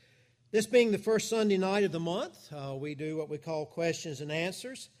This being the first Sunday night of the month, we do what we call questions and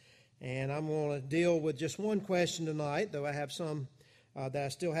answers. And I'm going to deal with just one question tonight, though I have some that I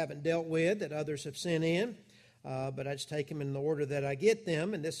still haven't dealt with that others have sent in. But I just take them in the order that I get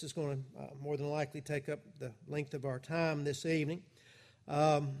them. And this is going to more than likely take up the length of our time this evening.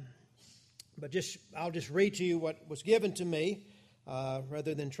 But I'll just read to you what was given to me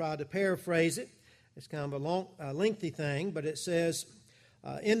rather than try to paraphrase it. It's kind of a lengthy thing, but it says,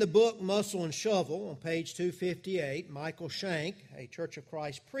 in the book Muscle and Shovel, on page 258, Michael Shank, a Church of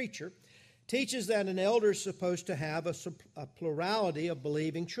Christ preacher, teaches that an elder is supposed to have a plurality of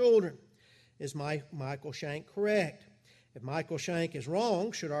believing children. Is Michael Shank correct? If Michael Shank is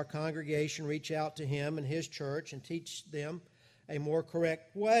wrong, should our congregation reach out to him and his church and teach them a more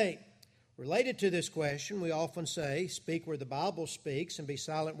correct way? Related to this question, we often say, speak where the Bible speaks and be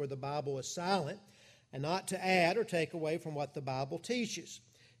silent where the Bible is silent, and not to add or take away from what the Bible teaches.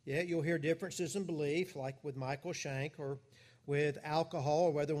 Yet you'll hear differences in belief, like with Michael Shank, or with alcohol,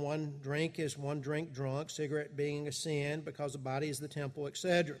 or whether one drink is one drink drunk, cigarette being a sin because the body is the temple,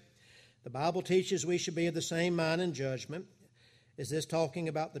 etc. The Bible teaches we should be of the same mind and judgment. Is this talking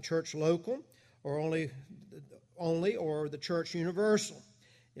about the church local, or only or the church universal?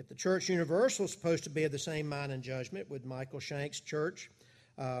 If the church universal is supposed to be of the same mind and judgment with Michael Shank's church,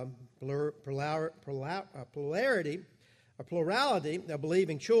 plurality of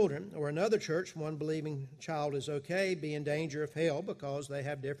believing children, or another church, one believing child is okay, be in danger of hell because they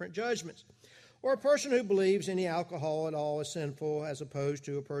have different judgments. Or a person who believes any alcohol at all is sinful, as opposed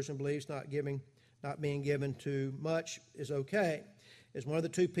to a person who believes not being given too much is okay. Is one of the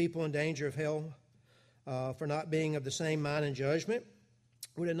two people in danger of hell for not being of the same mind and judgment?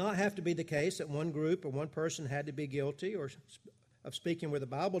 Would it not have to be the case that one group or one person had to be guilty or of speaking where the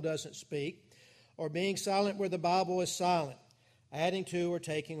Bible doesn't speak, or being silent where the Bible is silent, adding to or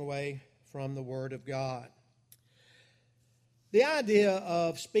taking away from the Word of God? The idea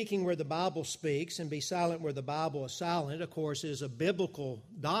of speaking where the Bible speaks and be silent where the Bible is silent, of course, is a biblical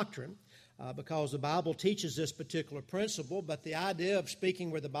doctrine because the Bible teaches this particular principle, but the idea of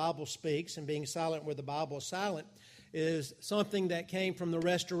speaking where the Bible speaks and being silent where the Bible is silent is something that came from the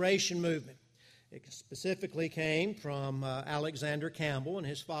Restoration movement. It specifically came from Alexander Campbell and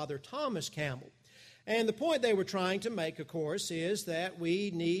his father Thomas Campbell. And the point they were trying to make, of course, is that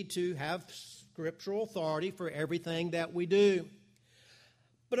we need to have scriptural authority for everything that we do.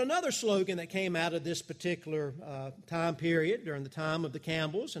 But another slogan that came out of this particular time period, during the time of the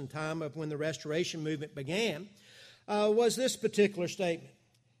Campbells and time of when the Restoration movement began, was this particular statement.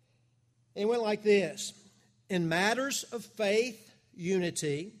 It went like this: in matters of faith,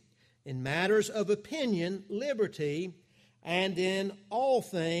 unity; in matters of opinion, liberty; and in all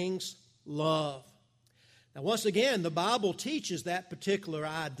things, love. Now, once again, the Bible teaches that particular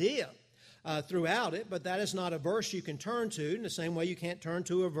idea throughout it, but that is not a verse you can turn to in the same way you can't turn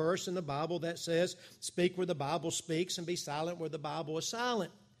to a verse in the Bible that says, speak where the Bible speaks and be silent where the Bible is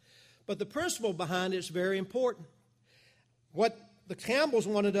silent. But the principle behind it is very important. What the Campbells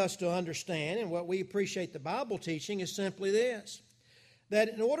wanted us to understand, and what we appreciate the Bible teaching, is simply this: that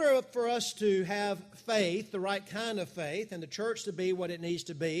in order for us to have faith, the right kind of faith, and the church to be what it needs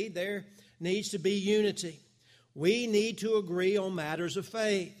to be, there needs to be unity. We need to agree on matters of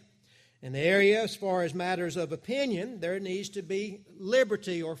faith. In the area, as far as matters of opinion, there needs to be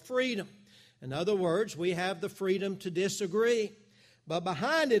liberty or freedom. In other words, we have the freedom to disagree. But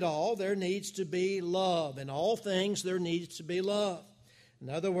behind it all, there needs to be love. In all things, there needs to be love. In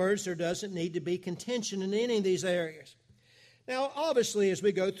other words, there doesn't need to be contention in any of these areas. Now, obviously, as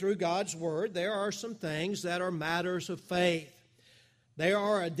we go through God's Word, there are some things that are matters of faith. There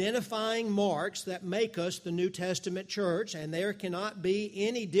are identifying marks that make us the New Testament church, and there cannot be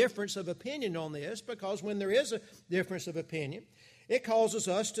any difference of opinion on this, because when there is a difference of opinion, it causes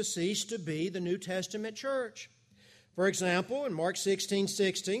us to cease to be the New Testament church. For example, in Mark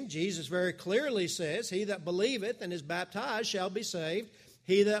 16:16, Jesus very clearly says, he that believeth and is baptized shall be saved,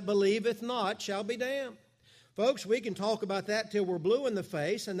 he that believeth not shall be damned. Folks, we can talk about that till we're blue in the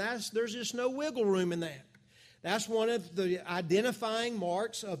face, and there's just no wiggle room in that. That's one of the identifying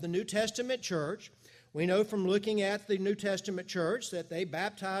marks of the New Testament church. We know from looking at the New Testament church that they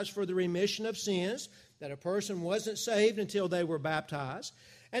baptized for the remission of sins, that a person wasn't saved until they were baptized.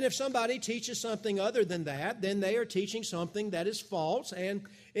 And if somebody teaches something other than that, then they are teaching something that is false, and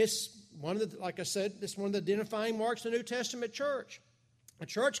it's one of the, like I said, it's one of the identifying marks of the New Testament church. A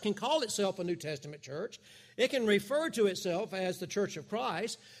church can call itself a New Testament church. It can refer to itself as the Church of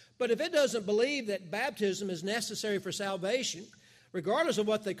Christ. But if it doesn't believe that baptism is necessary for salvation, Regardless of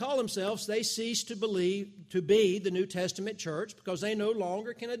what they call themselves, they cease to believe to be the New Testament church because they no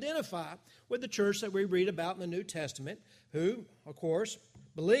longer can identify with the church that we read about in the New Testament, who, of course,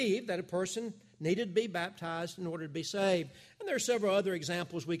 believed that a person needed to be baptized in order to be saved. And there are several other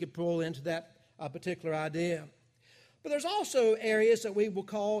examples we could pull into that particular idea. But there's also areas that we will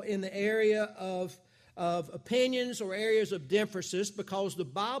call in the area of opinions or areas of differences because the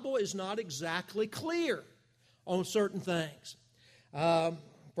Bible is not exactly clear on certain things.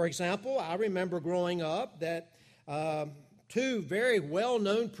 For example, I remember growing up that two very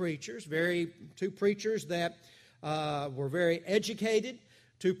well-known preachers, two preachers that were very educated,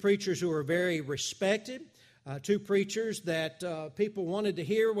 two preachers who were very respected, two preachers that people wanted to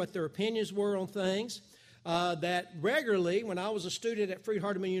hear what their opinions were on things, that regularly, when I was a student at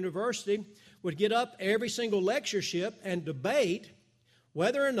Freed-Hardeman University, would get up every single lectureship and debate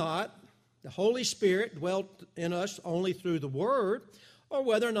whether or not the Holy Spirit dwelt in us only through the Word, or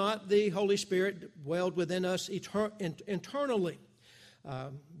whether or not the Holy Spirit dwelled within us internally.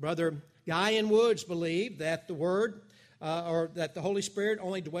 Brother Guy Woods believed that the Word, or that the Holy Spirit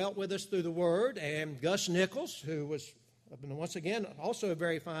only dwelt with us through the Word, and Gus Nichols, who was, once again, also a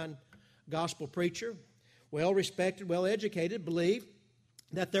very fine gospel preacher, well-respected, well-educated, believed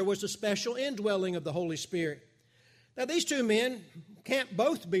that there was a special indwelling of the Holy Spirit. Now, these two men can't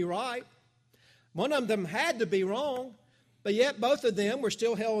both be right. One of them had to be wrong, but yet both of them were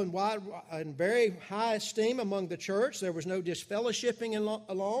still held in very high esteem among the church. There was no disfellowshipping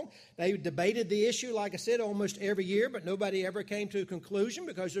along. They debated the issue, like I said, almost every year, but nobody ever came to a conclusion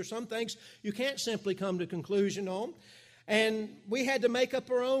because there's some things you can't simply come to a conclusion on. And we had to make up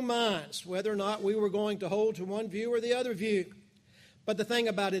our own minds whether or not we were going to hold to one view or the other view. But the thing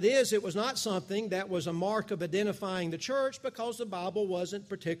about it is, it was not something that was a mark of identifying the church because the Bible wasn't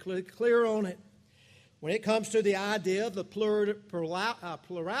particularly clear on it. When it comes to the idea of the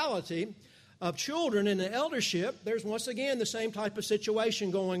plurality of children in the eldership, there's once again the same type of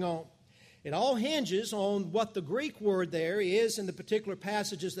situation going on. It all hinges on what the Greek word there is in the particular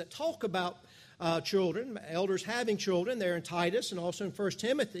passages that talk about children, elders having children. They're in Titus and also in 1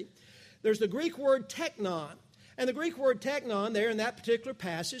 Timothy. There's the Greek word teknon. And the Greek word teknon there in that particular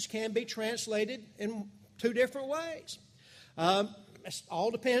passage can be translated in two different ways. It all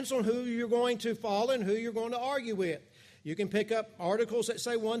depends on who you're going to follow and who you're going to argue with. You can pick up articles that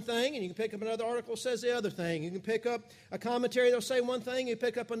say one thing, and you can pick up another article that says the other thing. You can pick up a commentary that will say one thing, and you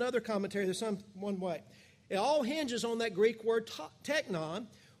pick up another commentary that's one way. It all hinges on that Greek word teknon,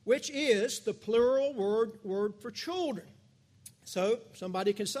 which is the plural word for children. So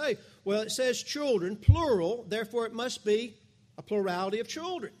somebody can say, well, it says children, plural, therefore it must be a plurality of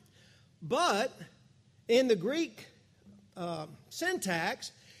children. But in the Greek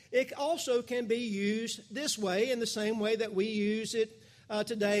syntax, it also can be used this way, in the same way that we use it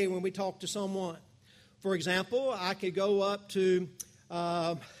today when we talk to someone. For example, I could go up to,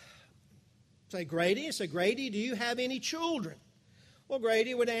 say, Grady, and say, Grady, do you have any children? Well,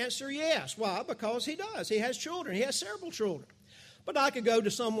 Grady would answer yes. Why? Because he does. He has children. He has several children. But I could go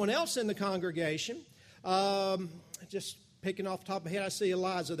to someone else in the congregation, just picking off the top of my head, I see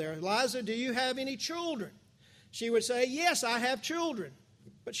Eliza there. Eliza, do you have any children? She would say, yes, I have children,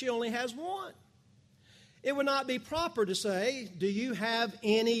 but she only has one. It would not be proper to say, do you have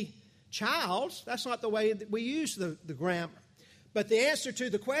any child? That's not the way that we use the grammar. But the answer to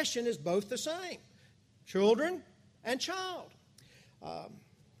the question is both the same, children and child.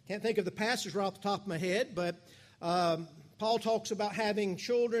 Can't think of the passage right off the top of my head, but Paul talks about having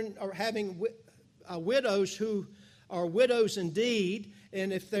children or having widows who are widows indeed.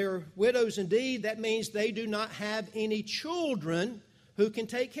 And if they're widows indeed, that means they do not have any children who can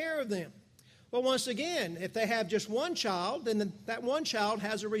take care of them. Well, once again, if they have just one child, then that one child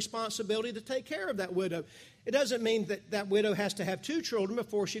has a responsibility to take care of that widow. It doesn't mean that that widow has to have two children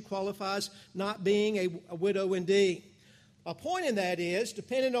before she qualifies not being a widow indeed. A point in that is,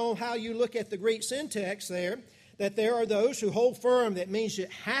 depending on how you look at the Greek syntax there, that there are those who hold firm that means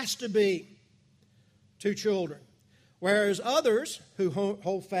it has to be two children. Whereas others who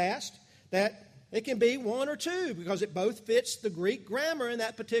hold fast that it can be one or two because it both fits the Greek grammar in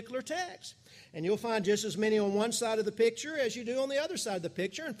that particular text. And you'll find just as many on one side of the picture as you do on the other side of the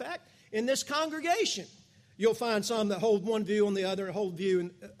picture. In fact, in this congregation, you'll find some that hold one view on the other and hold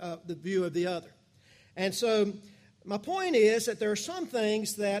the view of the other. And so my point is that there are some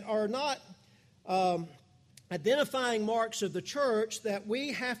things that are not identifying marks of the church that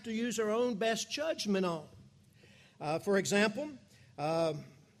we have to use our own best judgment on. For example,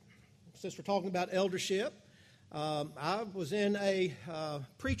 since we're talking about eldership, I was in a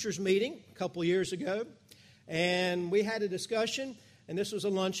preacher's meeting a couple years ago, And we had a discussion, and this was a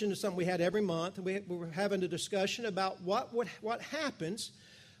luncheon, it's something we had every month, and we were having a discussion about what happens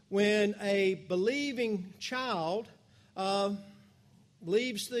when a believing child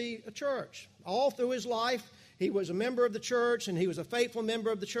leaves the church. All through his life, he was a member of the church, and he was a faithful member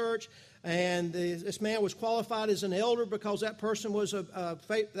of the church, and this man was qualified as an elder because that person was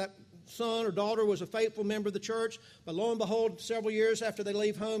that son or daughter was a faithful member of the church, but lo and behold, several years after they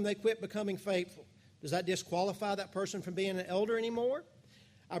leave home, they quit becoming faithful. Does that disqualify that person from being an elder anymore?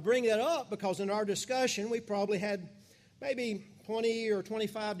 I bring that up because in our discussion, we probably had maybe 20 or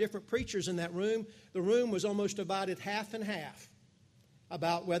 25 different preachers in that room. The room was almost divided half and half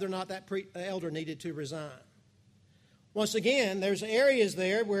about whether or not that elder needed to resign. Once again, there's areas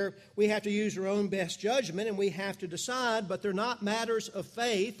there where we have to use our own best judgment and we have to decide, but they're not matters of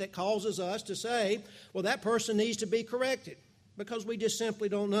faith that causes us to say, well, that person needs to be corrected, because we just simply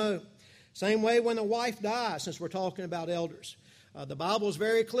don't know. Same way when a wife dies, since we're talking about elders. The Bible is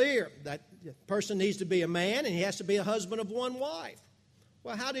very clear that the person needs to be a man and he has to be a husband of one wife.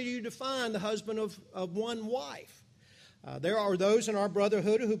 Well, how do you define the husband of one wife? There are those in our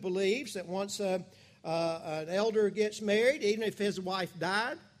brotherhood who believes that once an elder gets married, even if his wife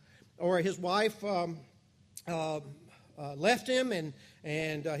died or his wife left him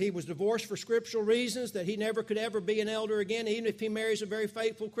and he was divorced for scriptural reasons, that he never could ever be an elder again, even if he marries a very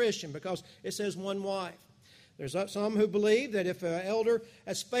faithful Christian, because it says one wife. There's some who believe that if an elder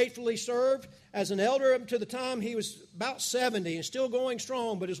has faithfully served as an elder up to the time he was about 70 and still going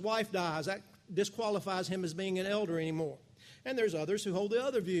strong, but his wife dies, that disqualifies him as being an elder anymore. And there's others who hold the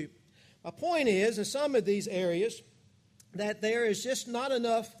other view. My point is, in some of these areas, that there is just not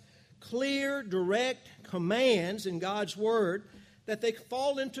enough clear, direct commands in God's Word that they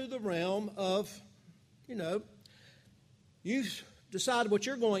fall into the realm of, you decide what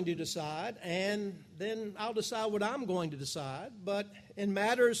you're going to decide, and then I'll decide what I'm going to decide. But in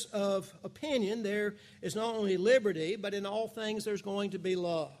matters of opinion, there is not only liberty, but in all things there's going to be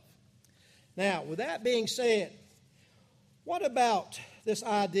love. Now, with that being said, what about this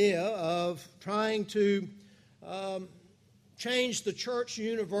idea of trying to change the church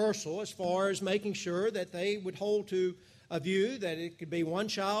universal as far as making sure that they would hold to a view that it could be one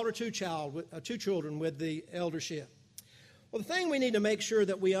child or two children with the eldership? Well, the thing we need to make sure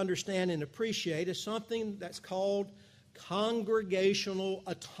that we understand and appreciate is something that's called congregational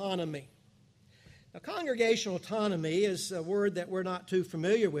autonomy. Now, congregational autonomy is a word that we're not too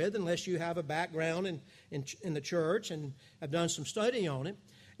familiar with unless you have a background in the church and have done some study on it.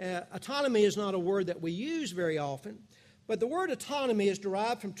 Autonomy is not a word that we use very often, but the word autonomy is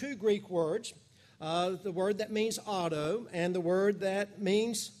derived from two Greek words, the word that means auto and the word that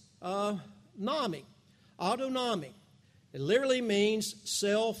means nami, autonomy. It literally means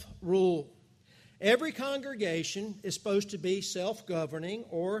self-rule. Every congregation is supposed to be self-governing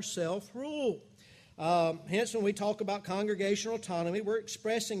or self-rule. Hence, when we talk about congregational autonomy, we're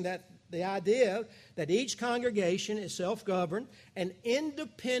expressing that the idea that each congregation is self-governed and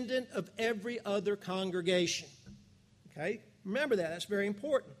independent of every other congregation. Okay? Remember that. That's very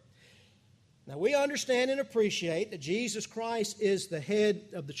important. Now, we understand and appreciate that Jesus Christ is the head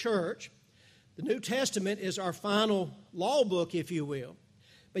of the church. The New Testament is our final law book, if you will.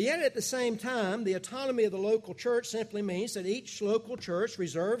 But yet at the same time, the autonomy of the local church simply means that each local church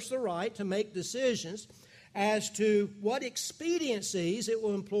reserves the right to make decisions as to what expediencies it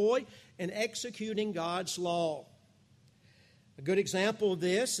will employ in executing God's law. A good example of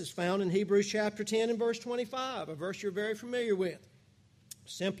this is found in Hebrews chapter 10 and verse 25, a verse you're very familiar with. It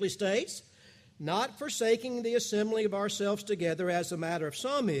simply states, "Not forsaking the assembling of ourselves together as the matter of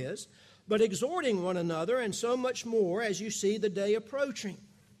some is, but exhorting one another, and so much more as you see the day approaching."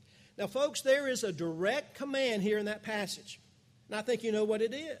 Now, folks, there is a direct command here in that passage, and I think you know what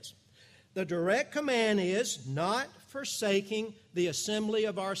it is. The direct command is not forsaking the assembly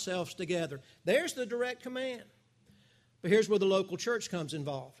of ourselves together. There's the direct command. But here's where the local church comes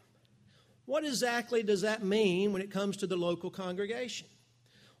involved. What exactly does that mean when it comes to the local congregation?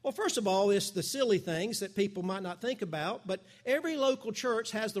 Well, first of all, it's the silly things that people might not think about, but every local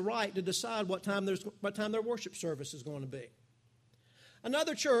church has the right to decide what time their worship service is going to be.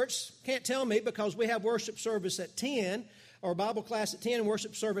 Another church can't tell me because we have worship service at 10 or Bible class at 10 and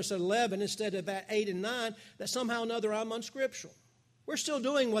worship service at 11 instead of at 8 and 9, that somehow or another I'm unscriptural. We're still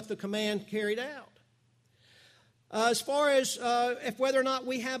doing what the command carried out. As far as if whether or not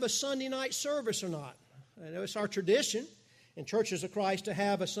we have a Sunday night service or not, I know it's our tradition in Churches of Christ to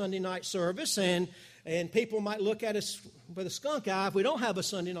have a Sunday night service, and people might look at us with a skunk eye if we don't have a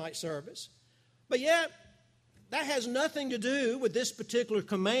Sunday night service. But yet, That has nothing to do with this particular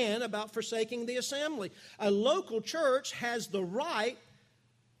command about forsaking the assembly. A local church has the right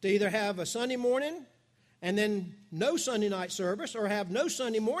to either have a Sunday morning and then no Sunday night service, or have no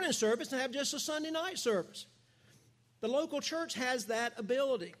Sunday morning service and have just a Sunday night service. The local church has that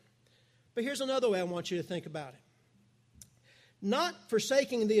ability. But here's another way I want you to think about it. Not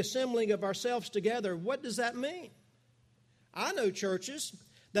forsaking the assembling of ourselves together, what does that mean? I know churches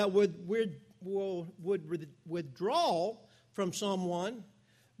that would withdraw from someone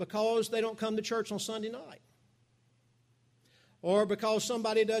because they don't come to church on Sunday night, or because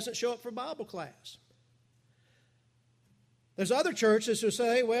somebody doesn't show up for Bible class. There's other churches who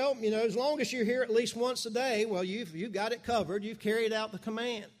say, well, as long as you're here at least once a day, well, you've got it covered. You've carried out the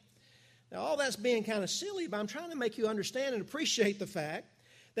command. Now, all that's being kind of silly, but I'm trying to make you understand and appreciate the fact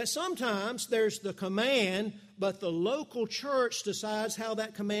that sometimes there's the command, but the local church decides how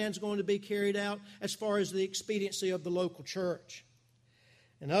that command is going to be carried out as far as the expediency of the local church.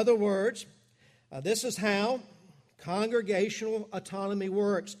 In other words, this is how congregational autonomy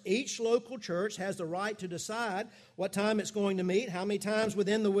works. Each local church has the right to decide what time it's going to meet, how many times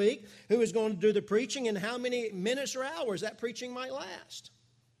within the week, who is going to do the preaching, and how many minutes or hours that preaching might last.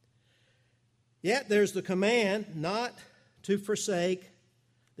 Yet there's the command not to forsake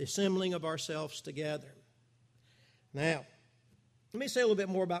the assembling of ourselves together. Now, let me say a little bit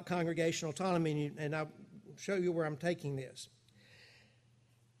more about congregational autonomy, and I'll show you where I'm taking this.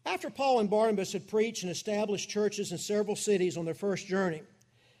 After Paul and Barnabas had preached and established churches in several cities on their first journey,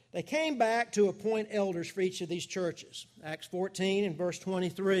 they came back to appoint elders for each of these churches. Acts 14 and verse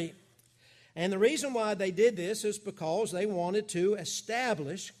 23. And the reason why they did this is because they wanted to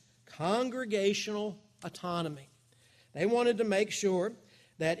establish congregational autonomy. They wanted to make sure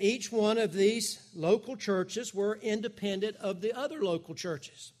that each one of these local churches were independent of the other local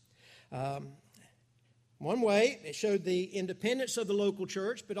churches. One way, it showed the independence of the local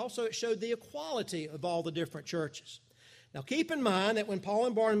church, but also it showed the equality of all the different churches. Now keep in mind that when Paul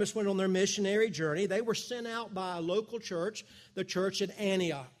and Barnabas went on their missionary journey, they were sent out by a local church, the church at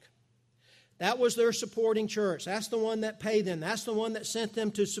Antioch. That was their supporting church. That's the one that paid them. That's the one that sent them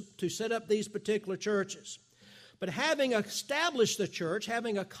to set up these particular churches. But having established the church,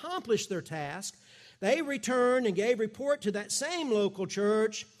 having accomplished their task, they returned and gave report to that same local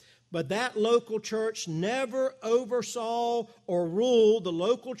church, but that local church never oversaw or ruled the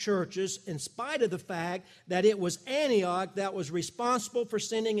local churches, in spite of the fact that it was Antioch that was responsible for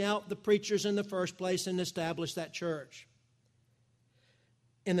sending out the preachers in the first place and established that church.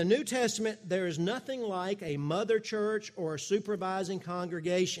 In the New Testament, there is nothing like a mother church or a supervising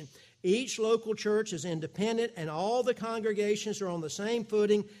congregation. Each local church is independent, and all the congregations are on the same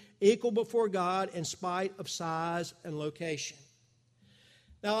footing, equal before God in spite of size and location.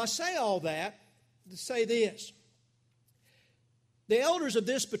 Now, I say all that to say this. The elders of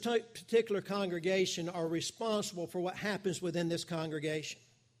this particular congregation are responsible for what happens within this congregation.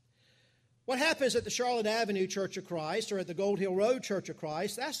 What happens at the Charlotte Avenue Church of Christ or at the Gold Hill Road Church of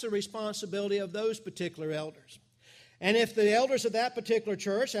Christ, that's the responsibility of those particular elders. And if the elders of that particular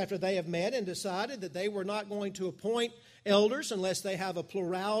church, after they have met and decided that they were not going to appoint elders unless they have a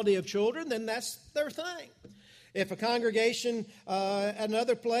plurality of children, then that's their thing. If a congregation at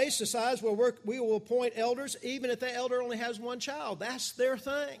another place decides, well, we will appoint elders, even if that elder only has one child, that's their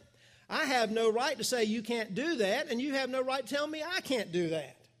thing. I have no right to say you can't do that, and you have no right to tell me I can't do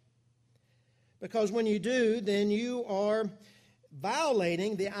that. Because when you do, then you are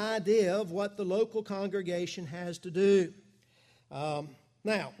violating the idea of what the local congregation has to do.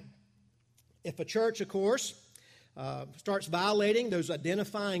 Now, if a church, of course, starts violating those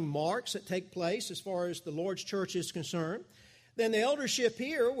identifying marks that take place as far as the Lord's church is concerned, then the eldership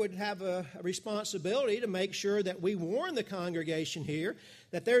here would have a responsibility to make sure that we warn the congregation here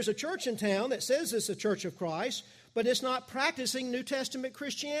that there's a church in town that says it's a Church of Christ, but it's not practicing New Testament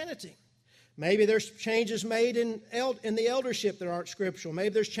Christianity. Maybe there's changes made in the eldership that aren't scriptural.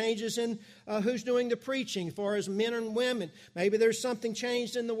 Maybe there's changes in who's doing the preaching as far as men and women. Maybe there's something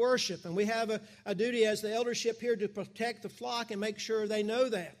changed in the worship. And we have a duty as the eldership here to protect the flock and make sure they know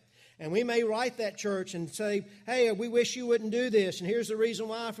that. And we may write that church and say, hey, we wish you wouldn't do this. And here's the reason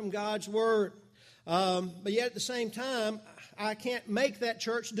why from God's Word. But yet at the same time, I can't make that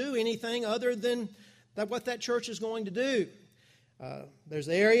church do anything other than what that church is going to do. There's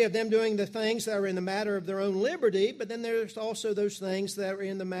the area of them doing the things that are in the matter of their own liberty, but then there's also those things that are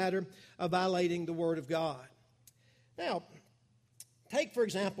in the matter of violating the Word of God. Now, take, for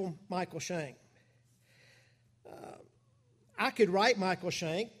example, Michael Shank. I could write Michael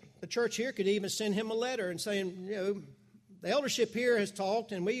Shank. The church here could even send him a letter and saying, The eldership here has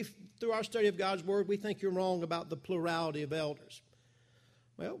talked, and through our study of God's Word, we think you're wrong about the plurality of elders.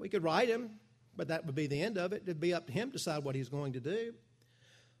 Well, we could write him, but that would be the end of it. It would be up to him to decide what he's going to do.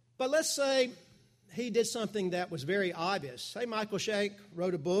 But let's say he did something that was very obvious. Say Michael Shank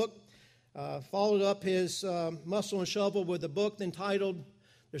wrote a book, followed up his muscle and shovel with a book entitled,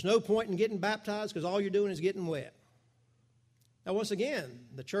 "There's No Point in Getting Baptized because all you're doing is getting wet." Now, once again,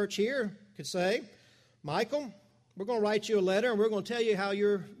 the church here could say, "Michael, we're going to write you a letter and we're going to tell you how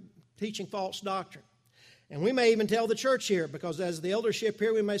you're teaching false doctrine." And we may even tell the church here, because as the eldership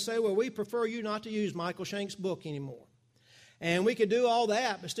here, we may say, "Well, we prefer you not to use Michael Shank's book anymore." And we could do all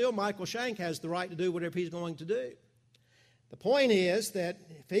that, but still Michael Shank has the right to do whatever he's going to do. The point is that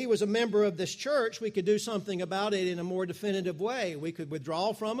if he was a member of this church, we could do something about it in a more definitive way. We could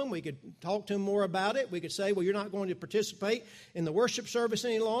withdraw from him. We could talk to him more about it. We could say, "Well, you're not going to participate in the worship service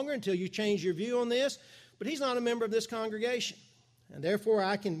any longer until you change your view on this." But he's not a member of this congregation. And therefore,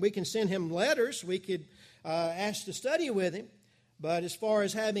 we can send him letters. We could ask to study with him. But as far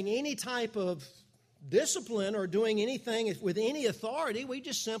as having any type of discipline or doing anything with any authority, we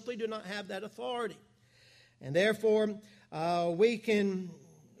just simply do not have that authority. And therefore, we can,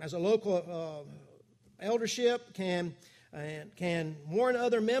 as a local eldership, can warn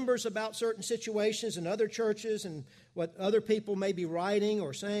other members about certain situations in other churches and what other people may be writing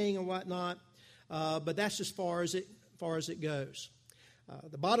or saying and whatnot. But that's as far as it goes.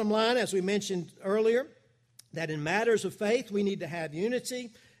 The bottom line, as we mentioned earlier, that in matters of faith we need to have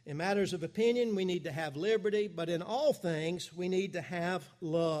unity. In matters of opinion we need to have liberty. But in all things we need to have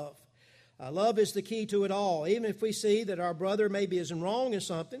love. Love is the key to it all. Even if we see that our brother maybe is wrong in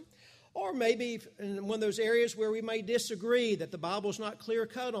something, or maybe in one of those areas where we may disagree that the Bible's not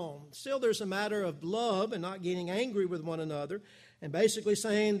clear-cut on, still there's a matter of love and not getting angry with one another, and basically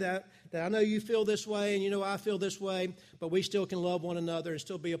saying that I know you feel this way and you know I feel this way, but we still can love one another and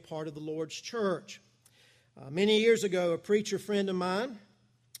still be a part of the Lord's church. Many years ago, a preacher friend of mine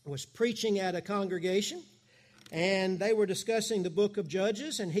was preaching at a congregation, and they were discussing the book of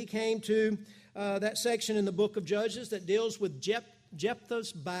Judges, and he came to that section in the book of Judges that deals with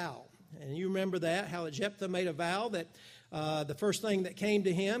Jephthah's vow. And you remember that, how Jephthah made a vow that the first thing that came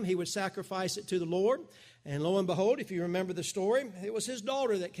to him, he would sacrifice it to the Lord. And lo and behold, if you remember the story, it was his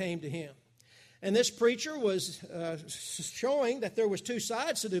daughter that came to him. And this preacher was showing that there was two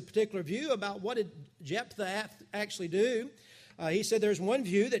sides to the particular view about what did Jephthah actually do. He said there's one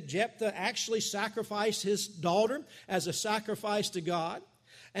view that Jephthah actually sacrificed his daughter as a sacrifice to God.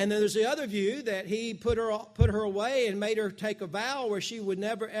 And then there's the other view that he put her away and made her take a vow where she would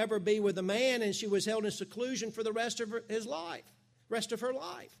never, ever be with a man, and she was held in seclusion for the rest of her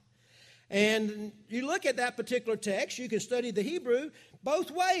life. And you look at that particular text, you can study the Hebrew, both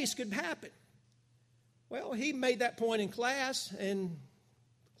ways could happen. Well, he made that point in class, and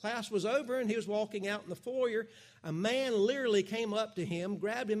class was over, and he was walking out in the foyer. A man literally came up to him,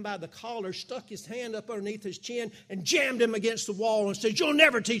 grabbed him by the collar, stuck his hand up underneath his chin, and jammed him against the wall and said, "You'll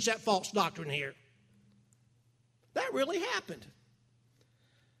never teach that false doctrine here." That really happened.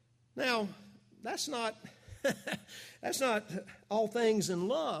 Now, that's not all things in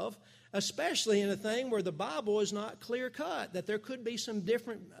love, especially in a thing where the Bible is not clear-cut, that there could be some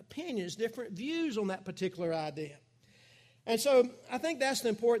different opinions, different views on that particular idea. And so I think that's the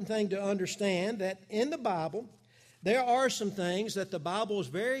important thing to understand, that in the Bible, there are some things that the Bible is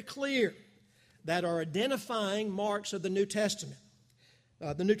very clear that are identifying marks of the New Testament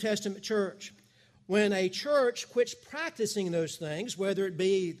church. When a church quits practicing those things, whether it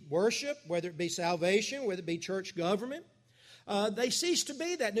be worship, whether it be salvation, whether it be church government, they cease to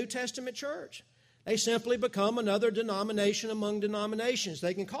be that New Testament church. They simply become another denomination among denominations.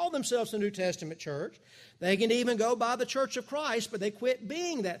 They can call themselves the New Testament church. They can even go by the Church of Christ, but they quit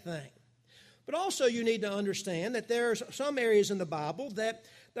being that thing. But also you need to understand that there are some areas in the Bible that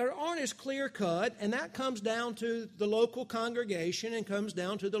aren't as clear-cut, and that comes down to the local congregation and comes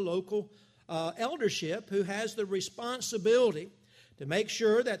down to the local eldership, who has the responsibility to make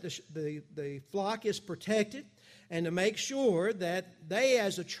sure that the flock is protected and to make sure that they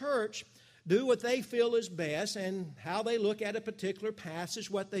as a church do what they feel is best and how they look at a particular passage,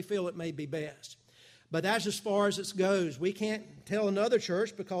 what they feel it may be best. But that's as far as it goes. We can't tell another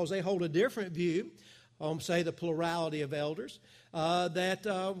church because they hold a different view, say the plurality of elders,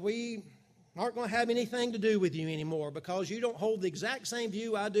 that we aren't going to have anything to do with you anymore because you don't hold the exact same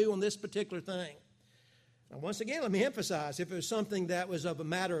view I do on this particular thing. Now, once again, let me emphasize, if it was something that was of a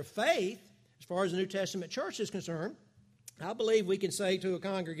matter of faith, as far as the New Testament church is concerned, I believe we can say to a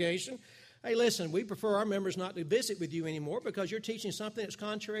congregation, "Hey, listen, we prefer our members not to visit with you anymore because you're teaching something that's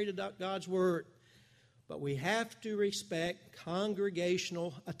contrary to God's Word." but we have to respect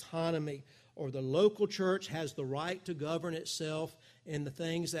congregational autonomy, or the local church has the right to govern itself in the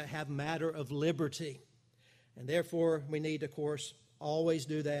things that have matter of liberty. And therefore, we need, of course, always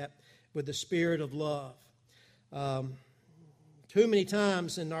do that with the spirit of love. Too many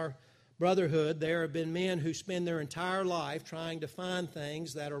times in our brotherhood, there have been men who spend their entire life trying to find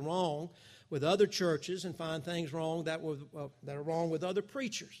things that are wrong with other churches and find things wrong that are wrong with other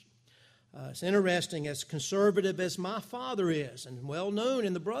preachers. It's interesting, as conservative as my father is, and well known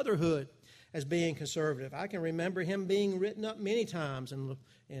in the brotherhood as being conservative, I can remember him being written up many times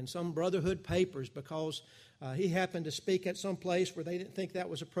in some brotherhood papers because he happened to speak at some place where they didn't think that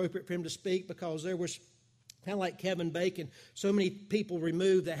was appropriate for him to speak, because there was, kind of like Kevin Bacon, so many people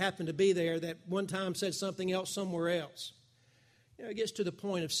removed that happened to be there that one time said something else somewhere else. It gets to the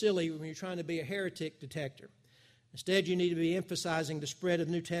point of silly when you're trying to be a heretic detector. Instead, you need to be emphasizing the spread of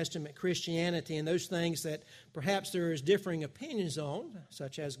New Testament Christianity and those things that perhaps there is differing opinions on,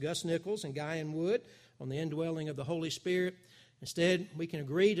 such as Gus Nichols and Guy and Wood on the indwelling of the Holy Spirit. Instead, we can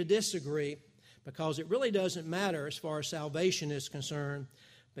agree to disagree, because it really doesn't matter as far as salvation is concerned,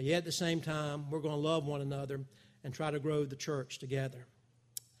 but yet at the same time, we're going to love one another and try to grow the church together.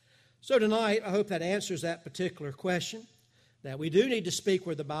 So tonight, I hope that answers that particular question, that we do need to speak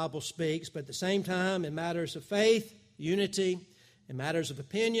where the Bible speaks, but at the same time, in matters of faith, unity, in matters of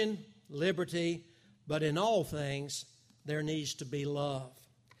opinion, liberty, but in all things, there needs to be love.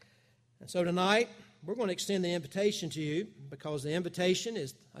 And so tonight, we're going to extend the invitation to you, because the invitation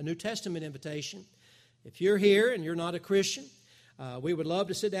is a New Testament invitation. If you're here and you're not a Christian, we would love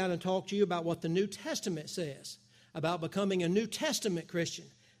to sit down and talk to you about what the New Testament says about becoming a New Testament Christian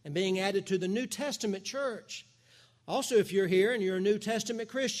and being added to the New Testament church. Also, if you're here and you're a New Testament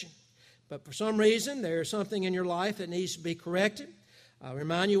Christian, but for some reason there's something in your life that needs to be corrected, I'll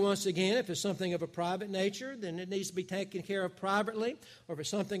remind you once again, if it's something of a private nature, then it needs to be taken care of privately. Or if it's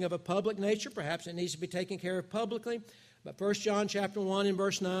something of a public nature, perhaps it needs to be taken care of publicly. But 1 John chapter 1 and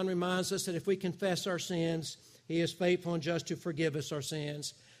verse 9 reminds us that if we confess our sins, He is faithful and just to forgive us our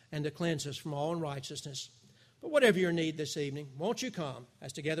sins and to cleanse us from all unrighteousness. But whatever your need this evening, won't you come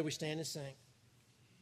as together we stand and sing?